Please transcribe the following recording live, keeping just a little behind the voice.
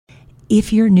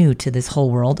if you're new to this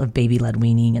whole world of baby-led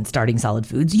weaning and starting solid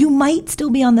foods, you might still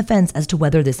be on the fence as to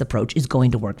whether this approach is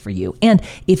going to work for you. And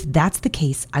if that's the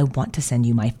case, I want to send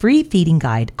you my free feeding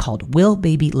guide called Will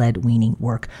Baby-Led Weaning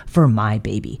Work for My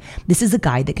Baby? This is a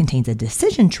guide that contains a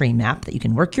decision tree map that you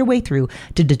can work your way through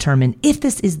to determine if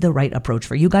this is the right approach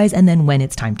for you guys and then when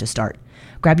it's time to start.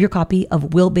 Grab your copy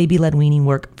of Will Baby-Led Weaning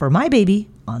Work for My Baby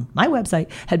on my website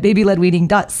at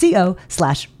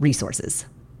babyledweaning.co/resources.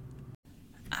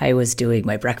 I was doing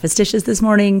my breakfast dishes this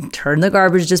morning, turned the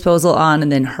garbage disposal on, and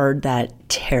then heard that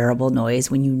terrible noise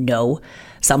when you know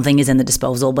something is in the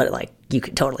disposal, but like you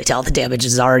could totally tell the damage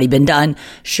has already been done.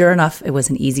 Sure enough, it was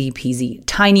an easy peasy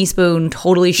tiny spoon,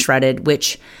 totally shredded,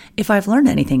 which if I've learned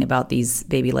anything about these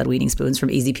baby-led weaning spoons from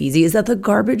Easy Peasy is that the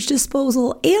garbage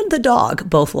disposal and the dog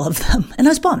both love them. And I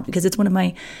was bummed because it's one of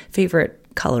my favorite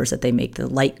colors that they make, the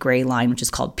light gray line, which is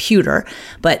called pewter.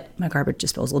 But my garbage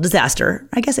disposal disaster,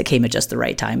 I guess it came at just the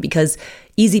right time because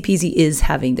Easy Peasy is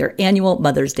having their annual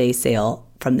Mother's Day sale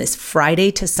from this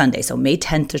Friday to Sunday, so May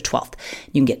 10th to 12th.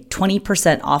 You can get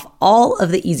 20% off all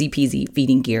of the Easy Peasy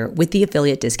feeding gear with the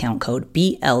affiliate discount code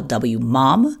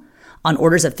BLWMOM on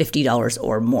orders of $50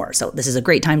 or more. So this is a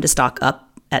great time to stock up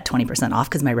at 20% off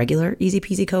because my regular Easy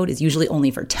Peasy code is usually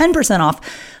only for 10% off.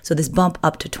 So this bump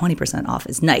up to 20% off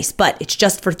is nice, but it's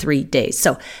just for 3 days.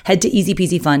 So head to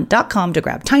easypeasyfun.com to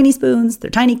grab tiny spoons,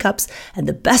 their tiny cups, and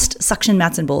the best suction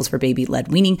mats and bowls for baby-led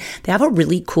weaning. They have a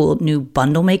really cool new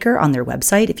bundle maker on their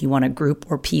website if you want to group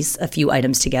or piece a few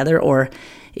items together, or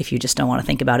if you just don't want to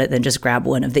think about it, then just grab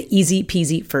one of the Easy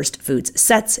Peasy First Foods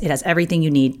sets. It has everything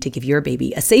you need to give your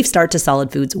baby a safe start to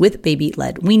solid foods with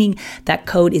baby-led weaning. That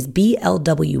code is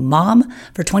BLWMOM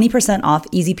for 20% off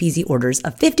Easy Peasy orders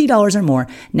of $50 or more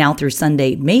now through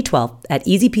Sunday, May 12th at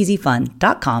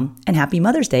easypeasyfun.com. And happy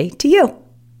Mother's Day to you.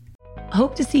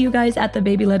 Hope to see you guys at the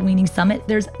Baby-Led Weaning Summit.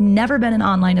 There's never been an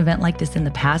online event like this in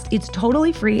the past. It's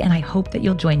totally free, and I hope that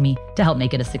you'll join me to help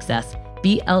make it a success.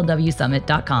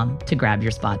 BLWsummit.com to grab your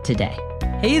spot today.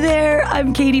 Hey there,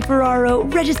 I'm Katie Ferraro,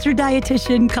 registered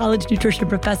dietitian, college nutrition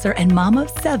professor, and mom of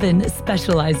 7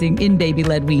 specializing in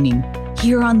baby-led weaning.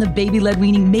 Here on the Baby-Led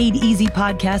Weaning Made Easy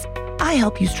podcast, I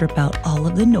help you strip out all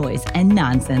of the noise and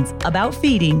nonsense about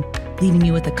feeding, leaving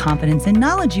you with the confidence and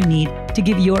knowledge you need to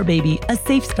give your baby a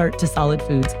safe start to solid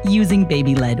foods using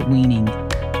baby-led weaning.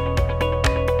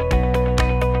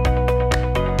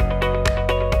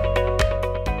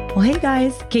 Well, hey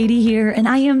guys, Katie here, and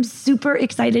I am super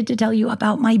excited to tell you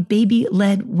about my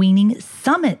Baby-Led Weaning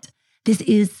Summit. This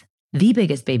is the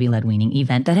biggest baby-led weaning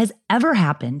event that has ever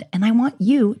happened, and I want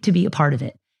you to be a part of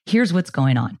it. Here's what's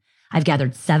going on. I've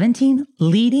gathered 17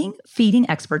 leading feeding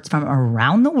experts from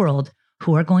around the world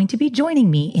who are going to be joining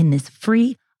me in this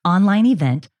free online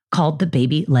event called the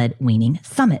Baby-Led Weaning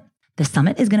Summit. The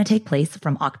summit is going to take place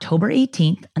from October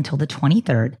 18th until the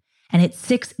 23rd. And it's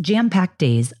 6 jam-packed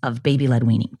days of baby-led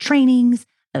weaning trainings,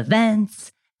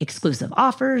 events, exclusive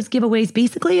offers, giveaways.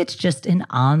 Basically, it's just an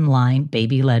online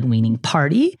baby-led weaning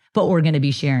party, but we're going to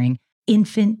be sharing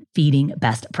infant feeding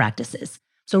best practices.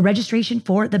 So registration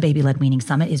for the Baby-Led Weaning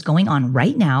Summit is going on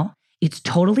right now. It's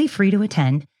totally free to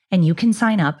attend, and you can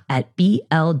sign up at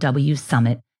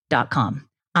blwsummit.com.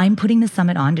 I'm putting the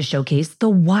summit on to showcase the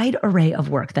wide array of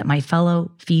work that my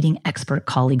fellow feeding expert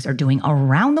colleagues are doing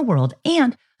around the world,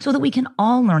 and so that we can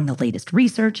all learn the latest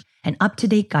research and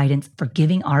up-to-date guidance for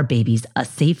giving our babies a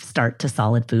safe start to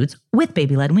solid foods with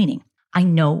baby-led weaning. I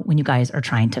know when you guys are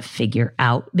trying to figure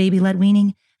out baby-led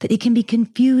weaning that it can be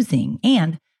confusing,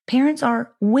 and parents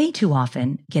are way too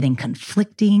often getting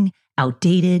conflicting,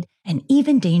 outdated, and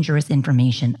even dangerous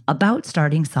information about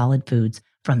starting solid foods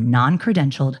from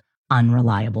non-credentialed,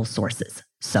 unreliable sources.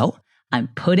 So I'm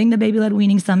putting the Baby-Led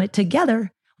Weaning Summit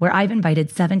together, where I've invited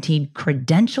 17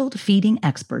 credentialed feeding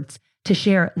experts to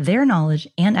share their knowledge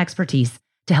and expertise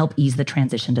to help ease the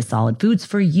transition to solid foods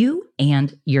for you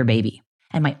and your baby.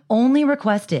 And my only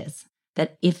request is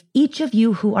that if each of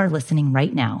you who are listening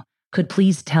right now could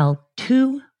please tell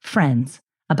 2 friends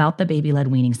about the Baby-Led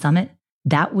Weaning Summit,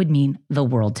 that would mean the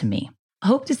world to me. I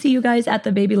hope to see you guys at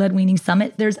the Baby-Led Weaning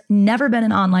Summit. There's never been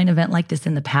an online event like this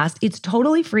in the past. It's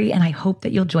totally free, and I hope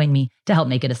that you'll join me to help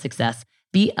make it a success.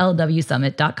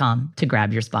 blwsummit.com to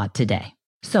grab your spot today.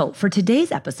 So for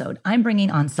today's episode, I'm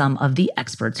bringing on some of the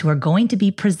experts who are going to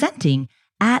be presenting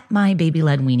at my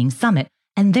Baby-Led Weaning Summit,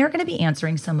 and they're going to be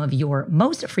answering some of your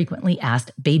most frequently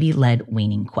asked baby-led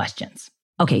weaning questions.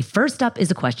 Okay, first up is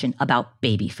a question about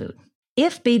baby food.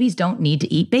 If babies don't need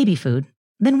to eat baby food,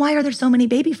 then why are there so many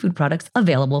baby food products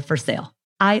available for sale?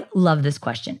 I love this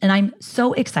question, and I'm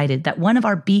so excited that one of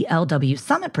our BLW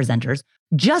Summit presenters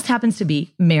just happens to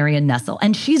be Marion Nessel,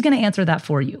 and she's going to answer that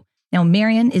for you. Now,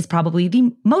 Marian is probably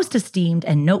the most esteemed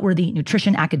and noteworthy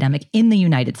nutrition academic in the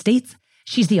United States.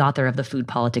 She's the author of the Food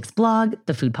Politics blog,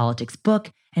 the Food Politics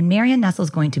book, and Marian Nestle is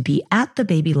going to be at the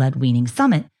Baby-Led Weaning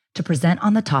Summit to present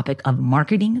on the topic of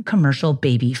marketing commercial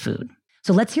baby food.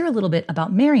 So let's hear a little bit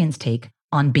about Marian's take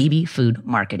on baby food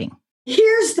marketing.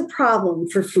 Here's the problem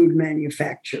for food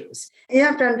manufacturers. You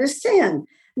have to understand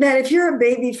that if you're a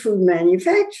baby food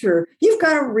manufacturer, you've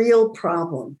got a real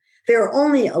problem. There are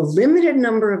only a limited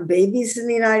number of babies in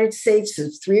the United States.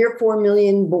 There's 3 or 4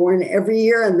 million born every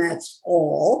year, and that's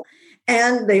all.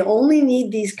 And they only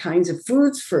need these kinds of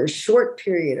foods for a short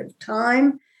period of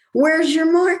time. Where's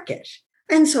your market?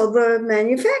 And so the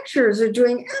manufacturers are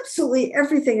doing absolutely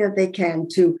everything that they can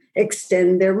to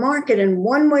extend their market. And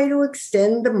one way to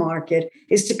extend the market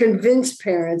is to convince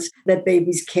parents that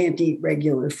babies can't eat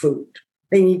regular food.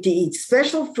 They need to eat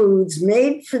special foods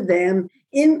made for them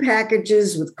in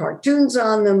packages with cartoons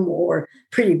on them or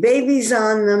pretty babies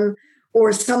on them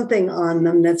or something on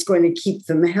them that's going to keep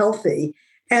them healthy.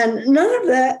 And none of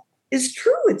that is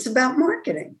true. It's about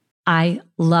marketing. I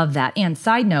love that. And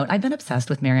side note, I've been obsessed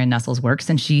with Marian Nestle's work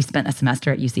since she spent a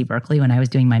semester at UC Berkeley when I was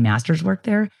doing my master's work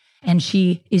there. And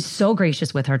she is so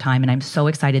gracious with her time. And I'm so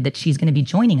excited that she's going to be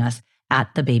joining us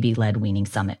at the Baby-Led Weaning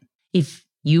Summit. If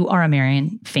you are a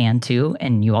Marian fan too,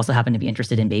 and you also happen to be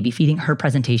interested in baby feeding, her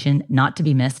presentation, not to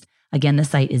be missed. Again, the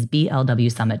site is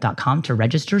blwsummit.com to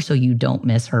register so you don't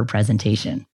miss her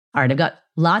presentation. All right, I've got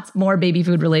lots more baby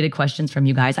food related questions from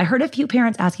you guys. I heard a few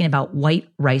parents asking about white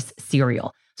rice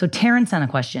cereal. So Taryn sent a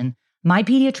question. My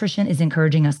pediatrician is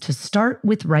encouraging us to start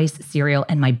with rice cereal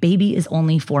and my baby is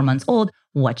only 4 months old.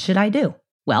 What should I do?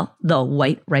 Well, the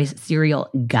white rice cereal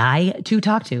guy to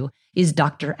talk to is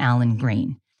Dr. Alan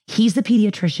Green. He's the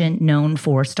pediatrician known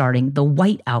for starting the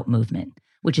White Out movement,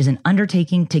 which is an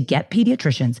undertaking to get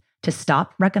pediatricians to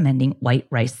stop recommending white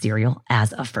rice cereal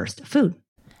as a first food.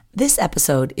 This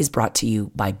episode is brought to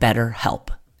you by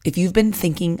BetterHelp. If you've been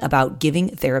thinking about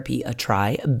giving therapy a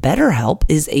try, BetterHelp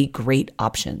is a great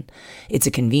option. It's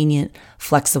a convenient,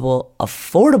 flexible,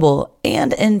 affordable,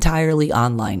 and entirely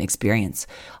online experience.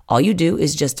 All you do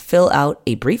is just fill out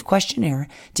a brief questionnaire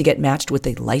to get matched with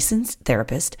a licensed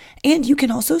therapist, and you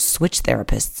can also switch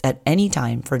therapists at any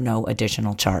time for no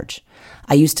additional charge.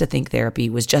 I used to think therapy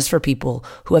was just for people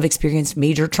who have experienced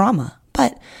major trauma.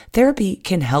 But therapy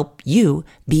can help you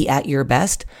be at your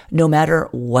best no matter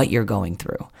what you're going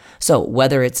through. So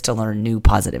whether it's to learn new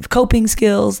positive coping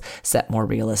skills, set more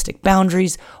realistic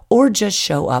boundaries, or just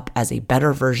show up as a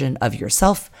better version of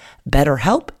yourself,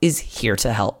 BetterHelp is here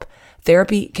to help.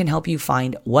 Therapy can help you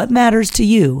find what matters to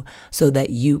you so that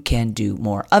you can do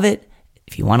more of it.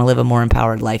 If you want to live a more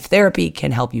empowered life, therapy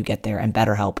can help you get there and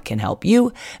BetterHelp can help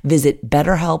you. Visit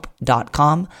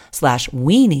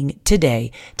betterhelp.com/weaning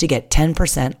today to get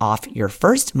 10% off your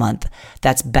first month.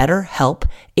 That's BetterHelp,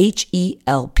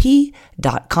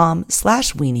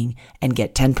 HELP.com/weaning and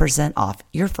get 10% off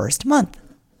your first month.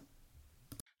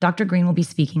 Dr. Green will be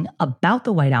speaking about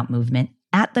the White Out movement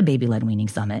at the Baby-Led Weaning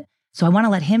Summit. So I want to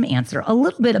let him answer a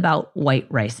little bit about white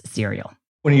rice cereal.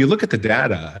 When you look at the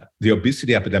data, the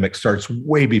obesity epidemic starts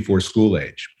way before school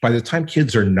age. By the time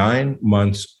kids are 9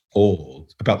 months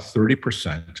old, about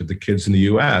 30% of the kids in the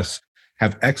US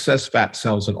have excess fat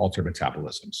cells and altered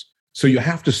metabolisms. So you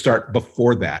have to start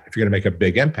before that if you're going to make a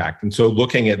big impact. And so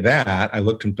looking at that, I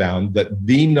looked and found that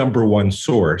the number one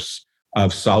source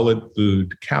of solid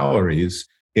food calories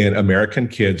in American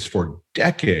kids for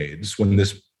decades when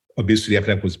this obesity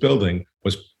epidemic was building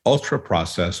was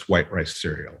ultra-processed white rice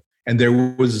cereal. And there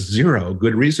was zero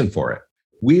good reason for it.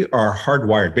 We are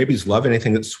hardwired. Babies love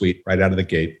anything that's sweet right out of the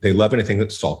gate. They love anything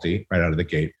that's salty right out of the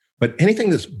gate. But anything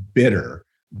that's bitter,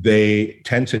 they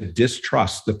tend to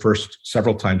distrust the first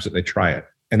several times that they try it.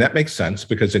 And that makes sense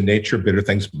because in nature, bitter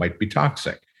things might be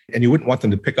toxic. And you wouldn't want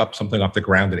them to pick up something off the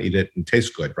ground and eat it and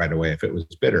taste good right away if it was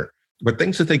bitter. But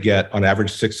things that they get on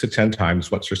average 6 to 10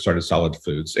 times once they're started solid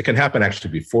foods. It can happen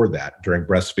actually before that, during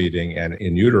breastfeeding and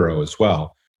in utero as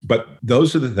well. But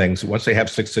those are the things, once they have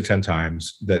 6 to 10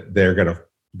 times, that they're going to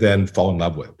then fall in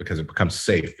love with because it becomes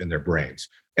safe in their brains.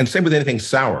 And same with anything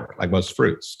sour, like most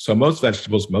fruits. So most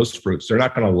vegetables, most fruits, they're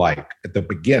not going to like at the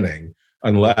beginning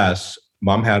unless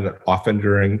mom had it often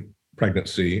during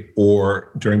pregnancy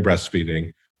or during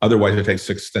breastfeeding. Otherwise, it takes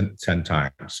 6 to 10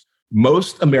 times.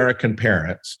 Most American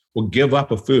parents will give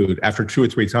up a food after 2 or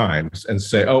 3 times and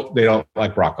say, oh, they don't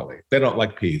like broccoli. They don't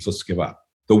like peas. Let's give up.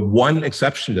 The one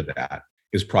exception to that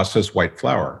is processed white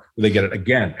flour. They get it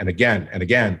again and again and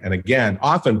again and again,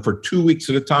 often for 2 weeks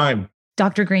at a time.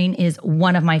 Dr. Green is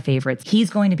one of my favorites. He's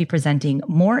going to be presenting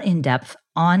more in depth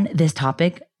on this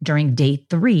topic during day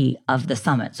 3 of the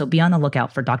summit. So be on the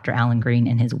lookout for Dr. Alan Green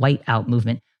and his White Out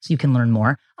movement so you can learn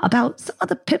more about some of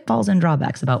the pitfalls and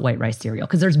drawbacks about white rice cereal,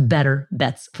 because there's better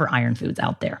bets for iron foods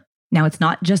out there. Now, it's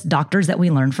not just doctors that we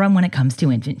learn from when it comes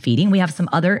to infant feeding. We have some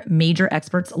other major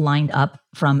experts lined up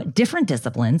from different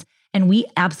disciplines, and we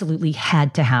absolutely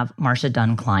had to have Marcia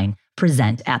Dunn Klein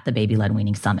present at the Baby-Led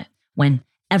Weaning Summit.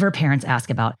 Whenever parents ask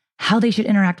about how they should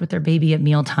interact with their baby at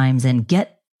meal times and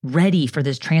get ready for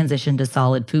this transition to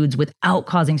solid foods without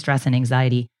causing stress and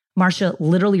anxiety, Marcia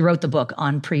literally wrote the book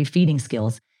on pre-feeding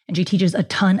skills, and she teaches a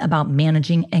ton about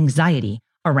managing anxiety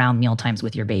around meal times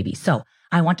with your baby. So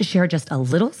I want to share just a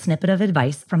little snippet of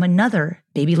advice from another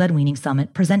Baby-Led Weaning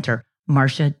Summit presenter,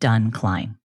 Marcia Dunn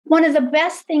Klein. One of the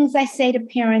best things I say to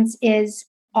parents is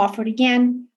offer it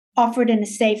again, offer it in a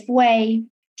safe way,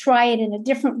 try it in a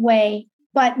different way,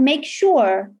 but make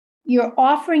sure you're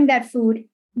offering that food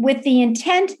with the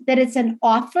intent that it's an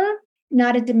offer,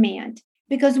 not a demand.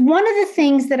 Because one of the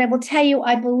things that I will tell you,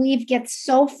 I believe gets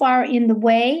so far in the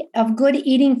way of good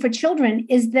eating for children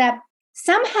is that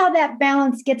somehow that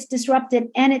balance gets disrupted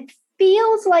and it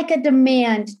feels like a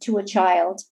demand to a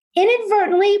child.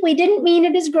 Inadvertently, we didn't mean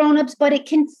it as grown-ups, but it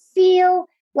can feel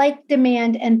like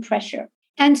demand and pressure.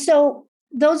 And so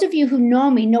those of you who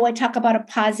know me know I talk about a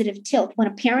positive tilt. When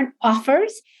a parent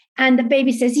offers and the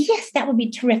baby says, yes, that would be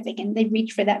terrific, and they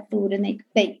reach for that food and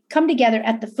they come together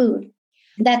at the food,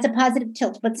 that's a positive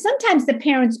tilt. But sometimes the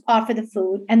parents offer the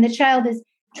food and the child is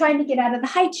trying to get out of the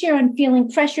high chair and feeling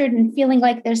pressured and feeling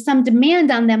like there's some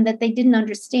demand on them that they didn't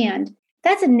understand.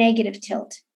 That's a negative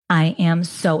tilt. I am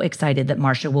so excited that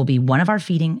Marcia will be one of our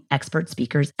feeding expert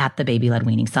speakers at the Baby-Led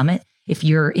Weaning Summit. If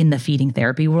you're in the feeding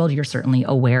therapy world, you're certainly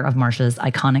aware of Marcia's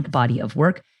iconic body of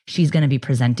work. She's going to be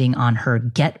presenting on her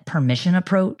Get Permission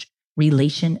approach,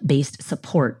 relation-based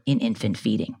support in infant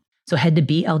feeding. So head to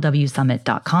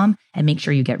blwsummit.com and make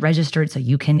sure you get registered so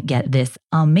you can get this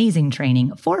amazing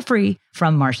training for free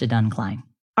from Marcia Dunn Klein.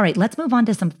 All right, let's move on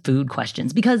to some food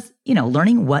questions because,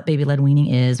 learning what baby-led weaning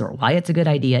is or why it's a good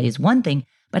idea is one thing,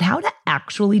 but how to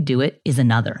actually do it is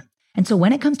another. And so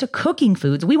when it comes to cooking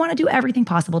foods, we want to do everything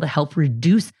possible to help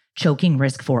reduce choking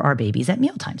risk for our babies at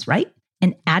mealtimes, right?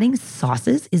 And adding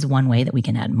sauces is one way that we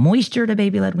can add moisture to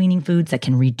baby-led weaning foods that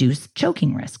can reduce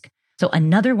choking risk. So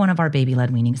another one of our Baby-Led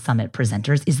Weaning Summit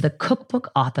presenters is the cookbook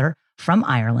author from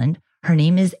Ireland. Her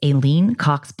name is Aileen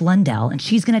Cox Blundell, and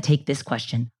she's going to take this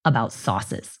question about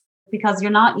sauces. Because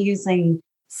you're not using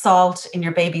salt in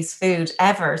your baby's food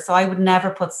ever. So I would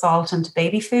never put salt into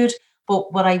baby food.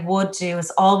 But what I would do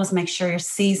is always make sure you're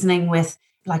seasoning with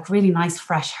like really nice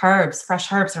fresh herbs.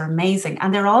 Fresh herbs are amazing.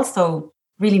 And they're also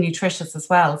really nutritious as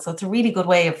well. So it's a really good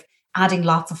way of adding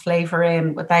lots of flavor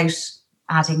in without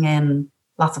adding in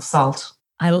lots of salt.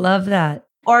 I love that.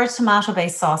 Or a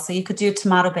tomato-based sauce. So you could do a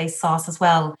tomato-based sauce as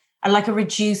well. Or like a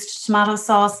reduced tomato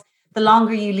sauce. The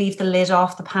longer you leave the lid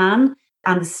off the pan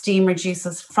and the steam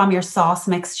reduces from your sauce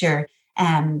mixture,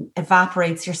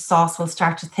 evaporates, your sauce will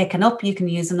start to thicken up. You can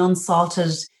use an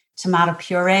unsalted tomato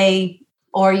puree,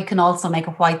 or you can also make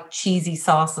a white cheesy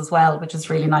sauce as well, which is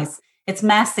really nice. It's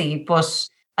messy, but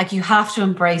like you have to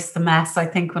embrace the mess, I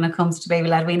think, when it comes to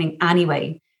baby-led weaning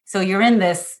anyway. So you're in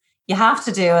this, you have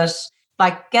to do it.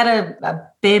 Like get a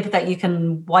bib that you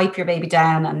can wipe your baby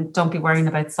down and don't be worrying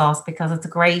about sauce because it's a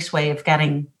great way of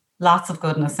getting lots of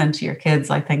goodness into your kids,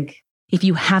 I think. If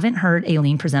you haven't heard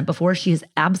Aileen present before, she is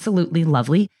absolutely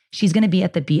lovely. She's going to be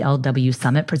at the BLW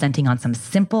Summit presenting on some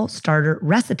simple starter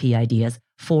recipe ideas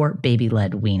for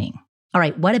baby-led weaning. All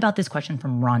right, what about this question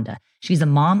from Rhonda? She's a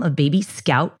mom of baby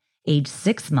Scout, age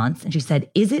 6 months, and she said,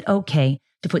 is it okay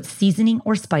to put seasoning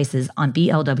or spices on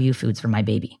BLW foods for my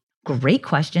baby? Great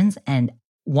questions, and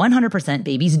 100%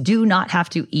 babies do not have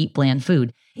to eat bland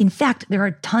food. In fact, there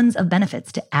are tons of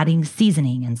benefits to adding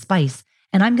seasoning and spice.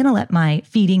 And I'm going to let my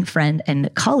feeding friend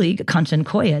and colleague, Kanchan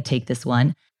Koya, take this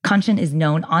one. Kanchan is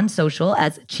known on social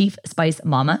as Chief Spice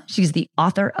Mama. She's the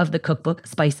author of the cookbook,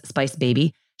 Spice Spice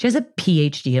Baby. She has a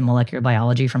PhD in molecular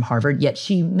biology from Harvard, yet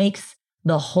she makes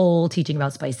the whole teaching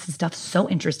about spices stuff so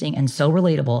interesting and so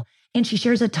relatable. And she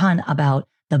shares a ton about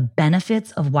the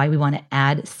benefits of why we want to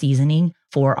add seasoning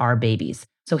for our babies.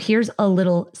 So here's a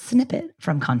little snippet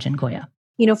from Kanchan Koya.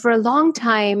 For a long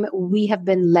time, we have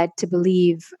been led to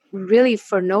believe, really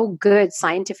for no good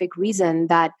scientific reason,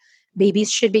 that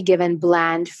babies should be given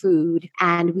bland food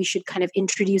and we should kind of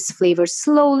introduce flavor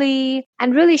slowly.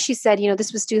 And really, she said,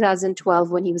 this was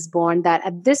 2012 when he was born, that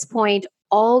at this point,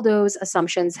 all those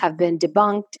assumptions have been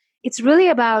debunked. It's really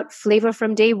about flavor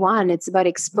from day one. It's about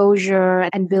exposure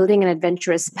and building an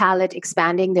adventurous palate,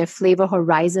 expanding their flavor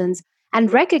horizons,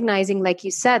 and recognizing, like you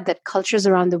said, that cultures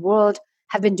around the world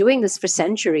have been doing this for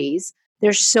centuries.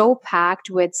 they're so packed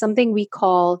with something we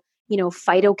call,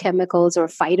 phytochemicals or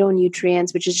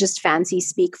phytonutrients, which is just fancy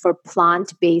speak for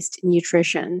plant-based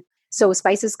nutrition. So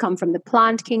spices come from the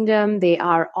plant kingdom. They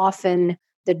are often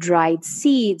the dried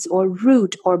seeds or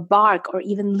root or bark or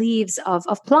even leaves of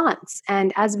plants.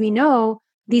 And as we know,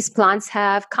 these plants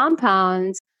have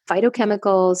compounds,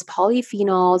 phytochemicals,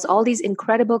 polyphenols, all these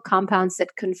incredible compounds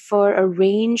that confer a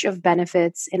range of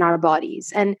benefits in our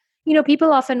bodies. And,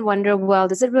 people often wonder, well,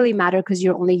 does it really matter because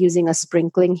you're only using a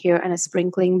sprinkling here and a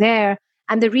sprinkling there?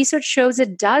 And the research shows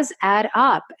it does add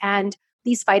up. And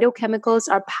these phytochemicals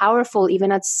are powerful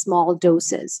even at small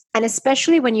doses. And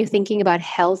especially when you're thinking about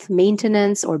health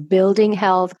maintenance or building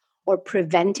health or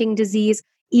preventing disease,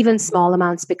 even small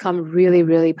amounts become really,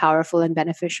 really powerful and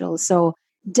beneficial. So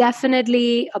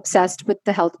definitely obsessed with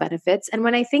the health benefits. And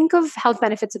when I think of health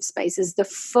benefits of spices, the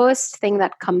first thing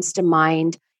that comes to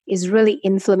mind is really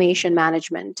inflammation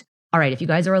management. All right, if you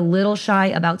guys are a little shy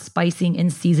about spicing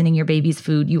and seasoning your baby's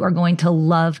food, you are going to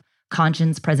love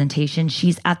Kanchan's presentation.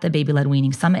 She's at the Baby Led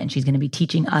Weaning Summit, and she's going to be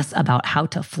teaching us about how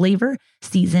to flavor,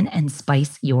 season, and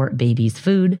spice your baby's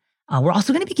food. We're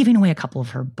also going to be giving away a couple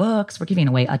of her books. We're giving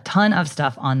away a ton of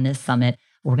stuff on this summit.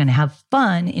 We're going to have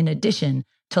fun in addition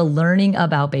to learning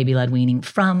about baby-led weaning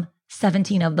from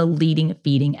 17 of the leading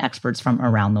feeding experts from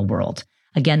around the world.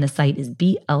 Again, the site is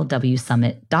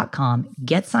blwsummit.com.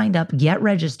 Get signed up, get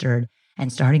registered,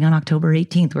 and starting on October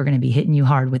 18th, we're going to be hitting you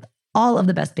hard with all of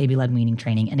the best baby-led weaning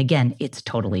training. And again, it's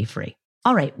totally free.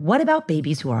 All right, what about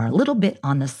babies who are a little bit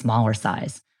on the smaller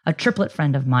size? A triplet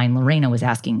friend of mine, Lorena, was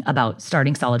asking about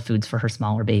starting solid foods for her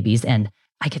smaller babies. And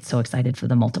I get so excited for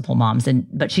the multiple moms.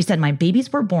 But she said, my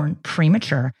babies were born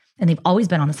premature and they've always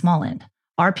been on the small end.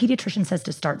 Our pediatrician says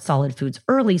to start solid foods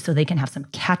early so they can have some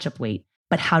catch-up weight.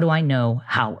 But how do I know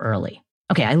how early?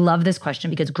 Okay, I love this question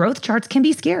because growth charts can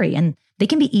be scary and they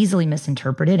can be easily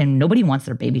misinterpreted. And nobody wants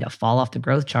their baby to fall off the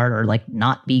growth chart or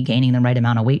not be gaining the right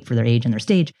amount of weight for their age and their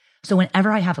stage. So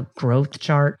whenever I have a growth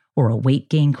chart or a weight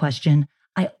gain question,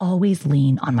 I always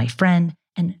lean on my friend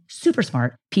and super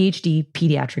smart PhD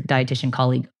pediatric dietitian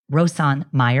colleague, Rosan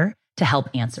Meyer, to help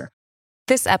answer.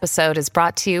 This episode is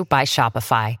brought to you by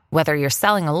Shopify. Whether you're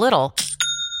selling a little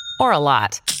or a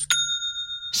lot,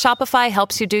 Shopify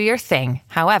helps you do your thing,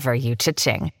 however you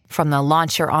cha-ching. From the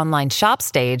launch your online shop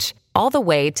stage, all the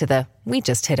way to the we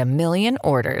just hit 1 million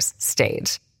orders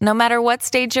stage. No matter what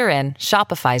stage you're in,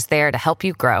 Shopify's there to help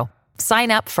you grow.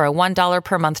 Sign up for a $1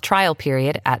 per month trial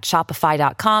period at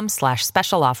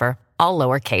shopify.com/special offer, all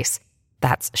lowercase.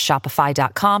 That's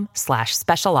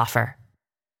shopify.com/special offer.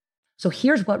 So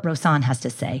here's what Rosan has to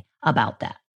say about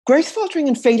that. Growth faltering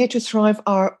and failure to thrive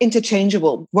are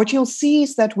interchangeable. What you'll see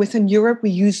is that within Europe, we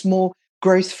use more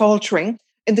growth faltering.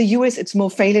 In the US, it's more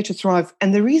failure to thrive.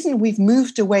 And the reason we've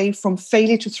moved away from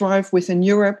failure to thrive within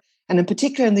Europe, and in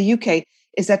particular in the UK,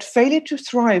 is that failure to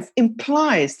thrive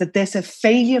implies that there's a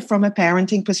failure from a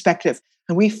parenting perspective.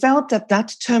 And we felt that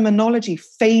that terminology,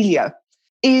 failure,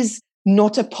 is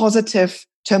not a positive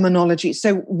terminology.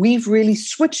 So we've really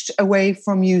switched away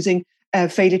from using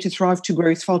failure to thrive to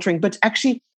growth faltering, but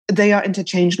actually they are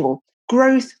interchangeable.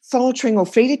 Growth faltering or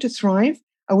failure to thrive,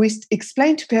 I always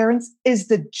explain to parents, is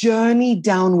the journey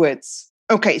downwards.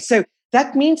 Okay, so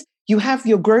that means you have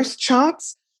your growth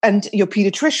charts and your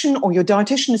pediatrician or your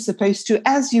dietitian is supposed to,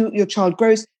 as your child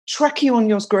grows, track you on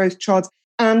your growth charts.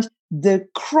 And the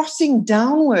crossing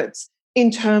downwards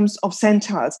in terms of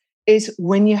centiles is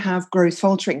when you have growth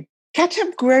faltering.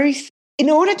 Catch-up growth, in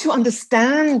order to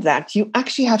understand that, you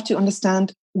actually have to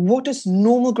understand what is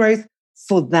normal growth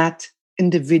for that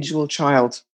individual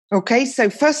child. Okay, so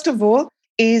first of all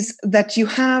is that you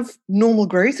have normal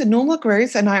growth. And normal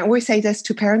growth, and I always say this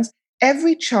to parents,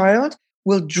 every child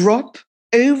will drop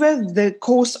over the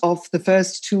course of the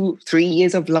first 2-3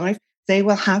 years of life. They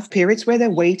will have periods where their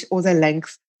weight or their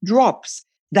length drops.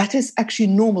 That is actually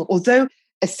normal. Although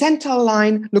a centile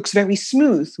line looks very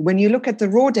smooth, when you look at the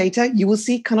raw data, you will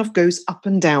see it kind of goes up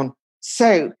and down.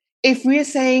 So if we're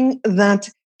saying that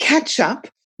catch up,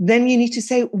 then you need to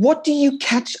say, what do you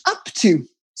catch up to?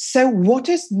 So what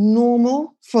is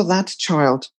normal for that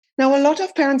child? Now, a lot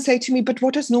of parents say to me, but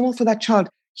what is normal for that child?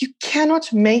 You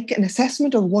cannot make an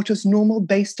assessment of what is normal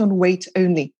based on weight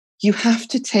only. You have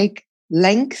to take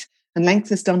length, and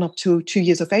length is done up to 2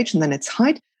 years of age, and then it's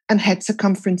height and head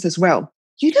circumference as well.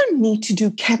 You don't need to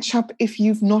do catch-up if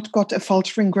you've not got a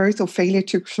faltering growth or failure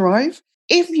to thrive.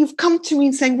 If you've come to me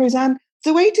and saying, Rosanne,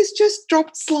 the weight has just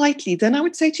dropped slightly, then I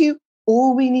would say to you,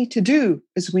 all we need to do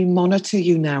is we monitor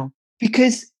you now.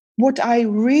 Because what I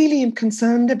really am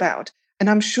concerned about, and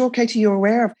I'm sure, Katie, you're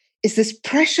aware of, is this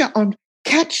pressure on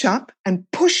catch up and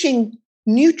pushing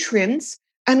nutrients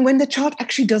And when the child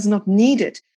actually does not need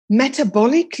it,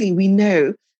 metabolically, we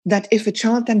know that if a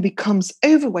child then becomes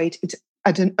overweight,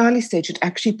 at an early stage, it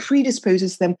actually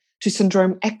predisposes them to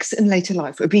syndrome X in later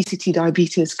life, obesity,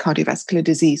 diabetes, cardiovascular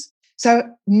disease. So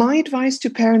my advice to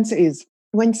parents is,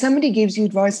 when somebody gives you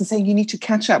advice and saying you need to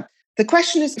catch up, the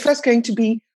question is first going to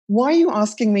be, why are you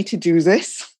asking me to do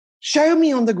this? Show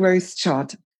me on the growth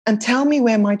chart and tell me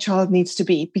where my child needs to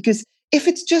be. Because if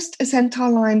it's just a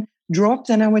centile line drop,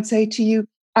 then I would say to you,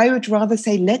 I would rather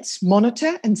say, let's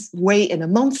monitor and weigh in a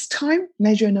month's time,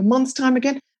 measure in a month's time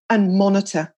again, and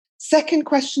monitor. Second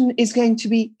question is going to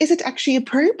be, is it actually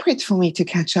appropriate for me to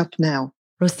catch up now?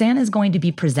 Rosanne is going to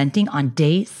be presenting on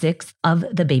day 6 of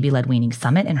the Baby-Led Weaning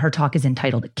Summit, and her talk is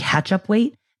entitled Catch Up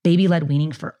Weight, Baby-Led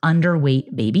Weaning for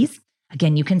Underweight Babies.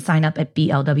 Again, you can sign up at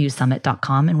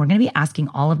blwsummit.com, and we're going to be asking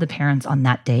all of the parents on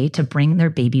that day to bring their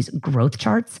babies' growth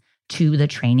charts to the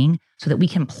training so that we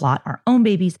can plot our own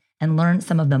babies and learn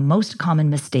some of the most common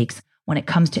mistakes when it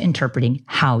comes to interpreting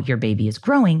how your baby is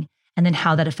growing and then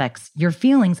how that affects your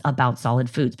feelings about solid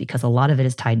foods, because a lot of it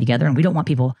is tied together and we don't want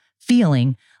people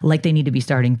feeling like they need to be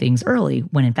starting things early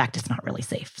when in fact it's not really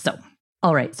safe. So,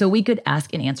 all right, so we could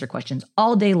ask and answer questions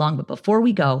all day long, but before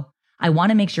we go, I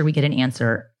want to make sure we get an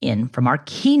answer in from our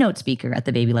keynote speaker at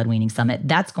the Baby-Led Weaning Summit.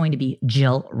 That's going to be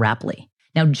Jill Rapley.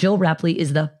 Now, Jill Rapley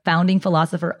is the founding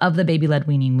philosopher of the Baby-Led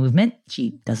Weaning movement.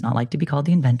 She does not like to be called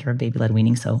the inventor of baby-led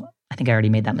weaning, so I think I already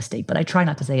made that mistake, but I try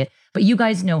not to say it. But you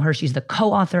guys know her. She's the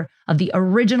co-author of the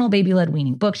original Baby-Led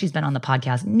Weaning book. She's been on the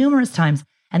podcast numerous times,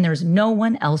 and there's no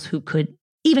one else who could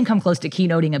even come close to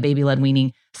keynoting a Baby-Led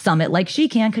Weaning Summit like she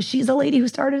can, because she's a lady who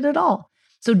started it all.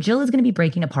 So Jill is going to be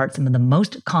breaking apart some of the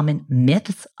most common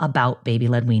myths about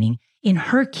baby-led weaning in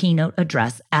her keynote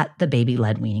address at the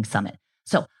Baby-Led Weaning Summit.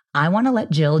 So I want to let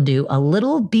Jill do a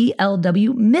little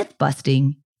BLW myth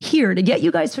busting here to get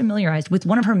you guys familiarized with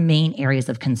one of her main areas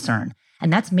of concern.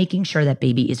 And that's making sure that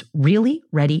baby is really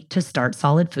ready to start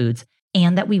solid foods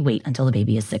and that we wait until the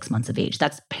baby is 6 months of age.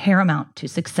 That's paramount to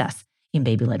success in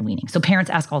baby-led weaning. So parents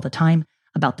ask all the time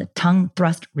about the tongue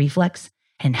thrust reflex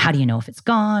and how do you know if it's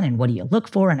gone and what do you look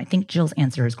for? And I think Jill's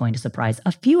answer is going to surprise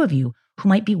a few of you who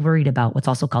might be worried about what's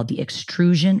also called the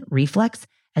extrusion reflex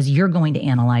as you're going to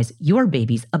analyze your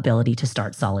baby's ability to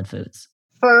start solid foods.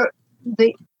 For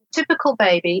the typical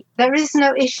baby, there is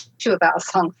no issue about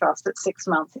a tongue thrust at 6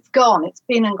 months. It's gone. It's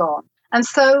been and gone. And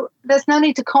so there's no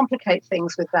need to complicate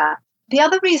things with that. The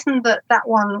other reason that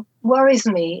one worries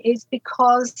me is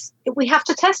because we have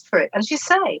to test for it, as you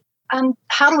say. And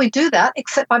how do we do that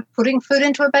except by putting food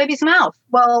into a baby's mouth?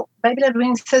 Well, Baby-Led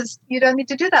Weaning says you don't need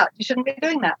to do that. You shouldn't be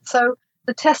doing that. So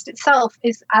the test itself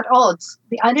is at odds.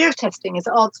 The idea of testing is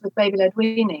at odds with baby-led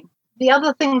weaning. The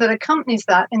other thing that accompanies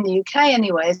that in the UK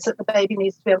anyway is that the baby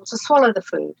needs to be able to swallow the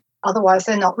food. Otherwise,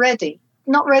 they're not ready.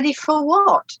 Not ready for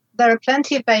what? There are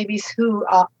plenty of babies who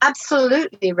are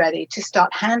absolutely ready to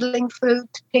start handling food,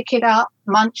 to pick it up,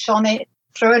 munch on it,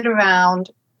 throw it around,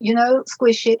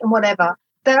 squish it and whatever.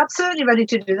 They're absolutely ready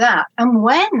to do that. And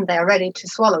when they're ready to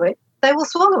swallow it, they will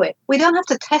swallow it. We don't have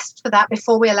to test for that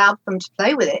before we allow them to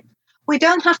play with it. We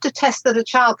don't have to test that a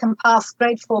child can pass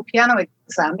grade 4 piano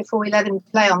exam before we let him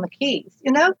play on the keys.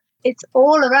 It's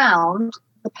all around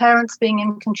the parents being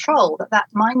in control, that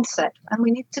mindset. And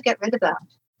we need to get rid of that.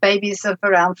 Babies of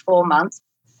around 4 months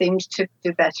seem to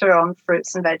do better on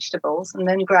fruits and vegetables and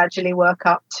then gradually work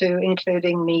up to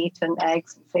including meat and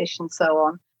eggs and fish and so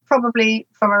on. Probably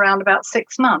from around about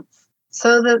 6 months.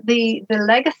 So the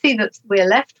legacy that we're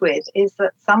left with is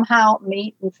that somehow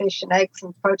meat and fish and eggs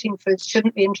and protein foods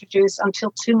shouldn't be introduced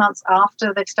until 2 months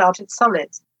after they've started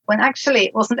solids, when actually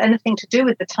it wasn't anything to do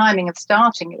with the timing of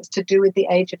starting, it was to do with the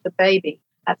age of the baby.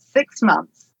 At 6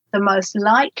 months, the most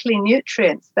likely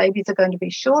nutrients babies are going to be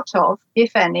short of,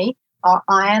 if any, are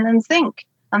iron and zinc.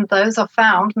 And those are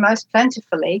found most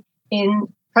plentifully in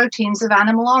proteins of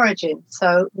animal origin,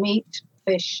 so meat,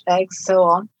 fish, eggs, so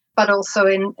on, but also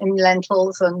in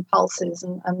lentils and pulses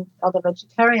and other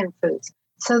vegetarian foods.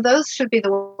 So those should be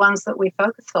the ones that we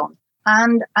focus on.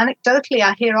 And anecdotally,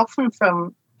 I hear often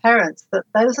from parents that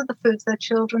those are the foods their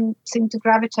children seem to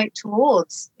gravitate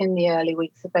towards in the early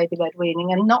weeks of baby-led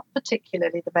weaning, and not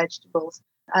particularly the vegetables,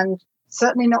 and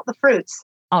certainly not the fruits.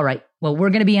 All right. Well, we're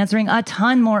going to be answering a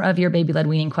ton more of your baby-led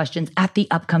weaning questions at the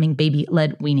upcoming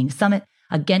Baby-Led Weaning Summit.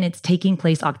 Again, it's taking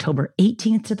place October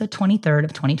 18th to the 23rd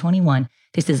of 2021.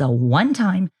 This is a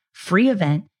one-time free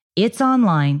event. It's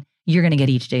online. You're going to get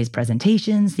each day's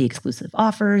presentations, the exclusive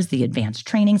offers, the advanced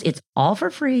trainings. It's all for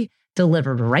free,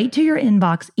 delivered right to your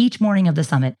inbox each morning of the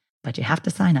summit, but you have to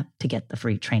sign up to get the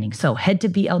free training. So head to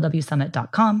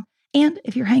blwsummit.com. And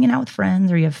if you're hanging out with friends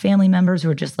or you have family members who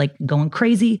are just like going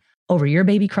crazy over your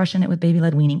baby crushing it with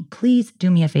baby-led weaning, please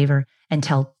do me a favor and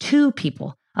tell 2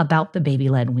 people about the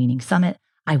Baby-Led Weaning Summit.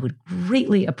 I would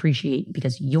greatly appreciate,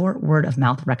 because your word of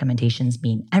mouth recommendations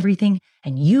mean everything,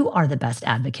 and you are the best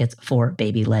advocates for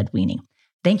baby-led weaning.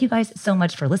 Thank you guys so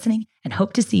much for listening, and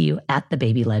hope to see you at the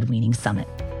Baby-Led Weaning Summit.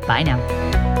 Bye now.